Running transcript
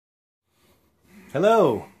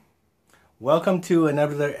Hello, welcome to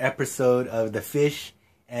another episode of the Fish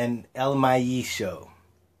and El Maíz show.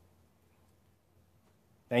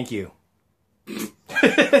 Thank you.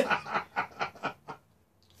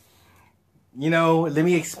 Let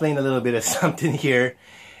me explain a little bit of something here.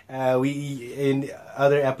 In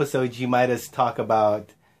other episodes, you might have talked about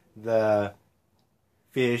the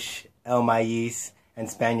Fish, El Maíz, and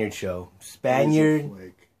Spaniard show.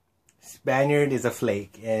 Spaniard is a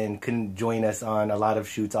flake and couldn't join us on a lot of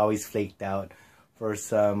shoots, always flaked out for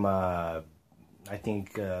some,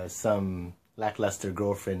 some lackluster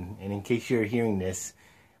girlfriend. And in case you're hearing this,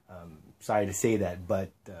 sorry to say that,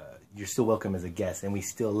 but you're still welcome as a guest, and we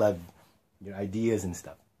still love your ideas and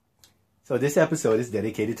stuff. So this episode is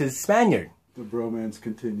dedicated to the Spaniard. The bromance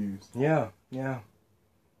continues. Yeah.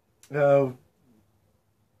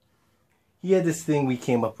 He had this thing we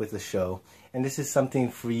came up with the show, and this is something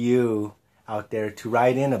for you out there to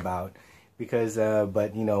write in about, because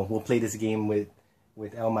we'll play this game with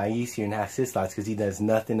El Maíz here and ask his thoughts, because he does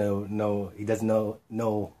nothing he doesn't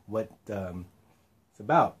know what it's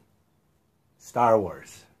about. Star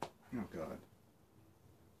Wars. Oh God.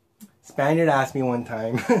 Spaniard asked me one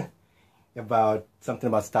time about something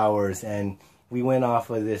about Star Wars, and we went off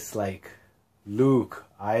of this like Luke,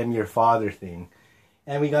 I am your father thing.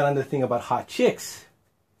 And we got on the thing about hot chicks.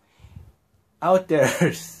 Out there,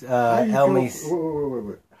 El Maíz.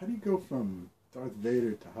 Wait. How do you go from Darth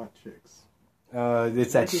Vader to hot chicks?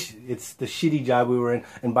 It's the shitty job we were in.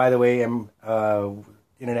 And by the way,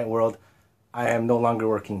 internet world, I am no longer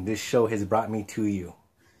working. This show has brought me to you.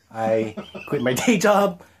 I quit my day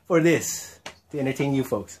job for this, to entertain you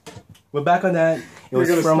folks. We're back on that. You're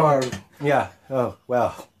gonna starve. Yeah. Oh,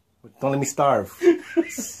 well. Don't let me starve.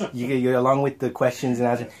 You're along with the questions and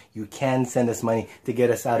answers. You can send us money to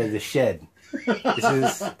get us out of the shed.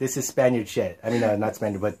 This is Spaniard shed. I mean, not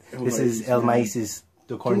Spaniard, but this is El Maíz's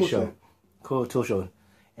The Corn Show. Cool tool show.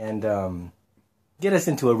 And get us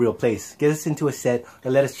into a real place. Get us into a set,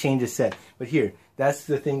 and let us change the set. But here, that's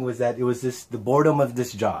the thing, was that it was the boredom of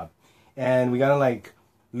this job. And we got on like,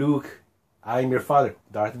 Luke, I am your father.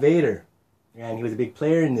 Darth Vader. And he was a big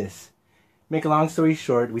player in this. Make a long story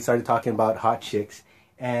short, we started talking about hot chicks,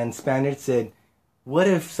 and Spaniard said, what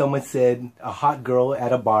if someone said, a hot girl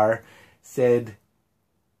at a bar said,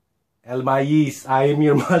 El Maíz, I am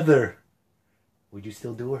your mother. Would you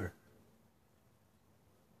still do her?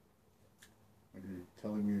 Are you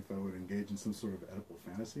telling me if I would engage in some sort of Oedipal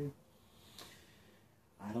fantasy?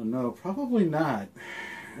 I don't know. Probably not.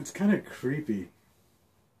 It's kind of creepy.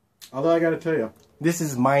 Although I gotta tell you, this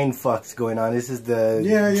is mind fucks going on. This is the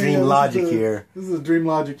dream logic here. This is the dream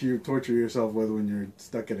logic you torture yourself with when you're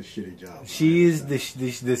stuck at a shitty job. She is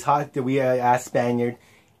this hot that we asked Spaniard.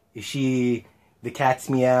 Is she the cat's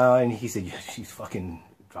meow? And he said, yeah, she's fucking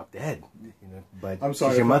drop dead. But I'm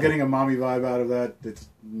sorry, if I'm getting a mommy vibe out of that.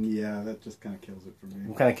 That just kind of kills it for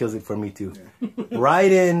me. It kind of kills it for me too. Yeah.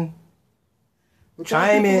 Write in.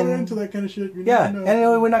 Chime in. Into that kind of shit.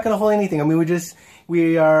 And we're not going to hold anything. I mean,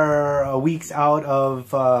 we are weeks out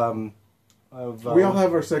of we all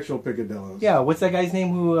have our sexual picadillos. Yeah, what's that guy's name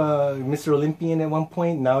who Mr. Olympian at one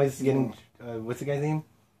point? Now he's getting what's the guy's name?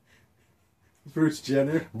 Bruce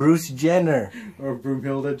Jenner. Bruce Jenner. Or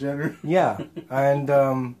Broomhilda Jenner. Yeah,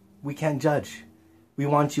 and we can't judge. We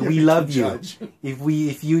want you. We love you.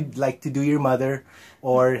 If you'd like to do your mother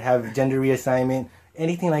or have gender reassignment,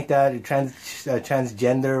 anything like that,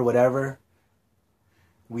 transgender, whatever,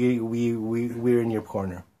 we're in your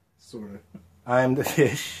corner. Sorta. I'm the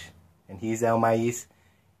Fish, and he's El Maíz.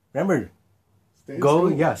 Remember,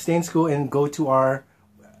 stay in school and go to our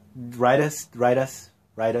write us.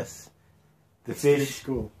 The Fish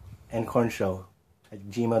and Corn Show at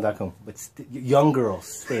gmail.com. But young girls,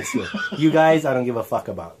 stay in school. You guys, I don't give a fuck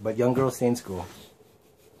about, but young girls, stay in school.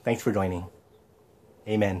 Thanks for joining.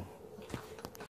 Amen.